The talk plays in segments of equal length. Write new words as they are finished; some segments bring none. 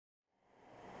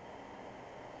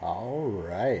All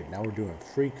right, now we're doing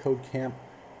free code camp,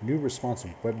 new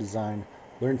responsive web design,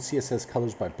 learn CSS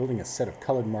colors by building a set of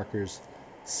colored markers,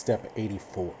 step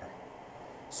 84.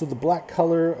 So the black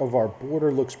color of our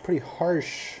border looks pretty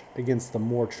harsh against the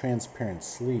more transparent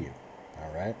sleeve.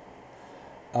 All right.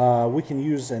 We can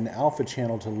use an alpha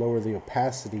channel to lower the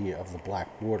opacity of the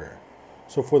black border.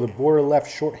 So for the border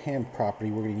left shorthand property,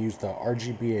 we're going to use the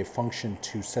rgba function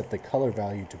to set the color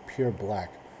value to pure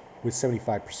black with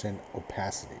 75%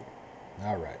 opacity.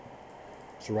 All right.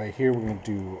 So right here, we're going to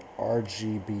do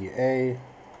rgba.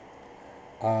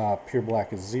 Pure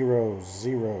black is 0,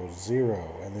 0,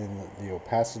 0. And then the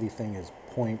opacity thing is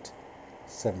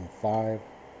 0.75.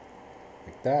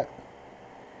 Like that.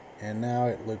 And now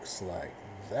it looks like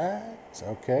that.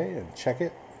 Okay, and check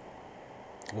it.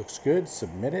 Looks good.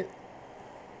 Submit it.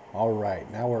 All right,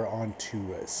 now we're on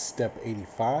to step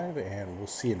 85, and we'll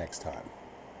see you next time.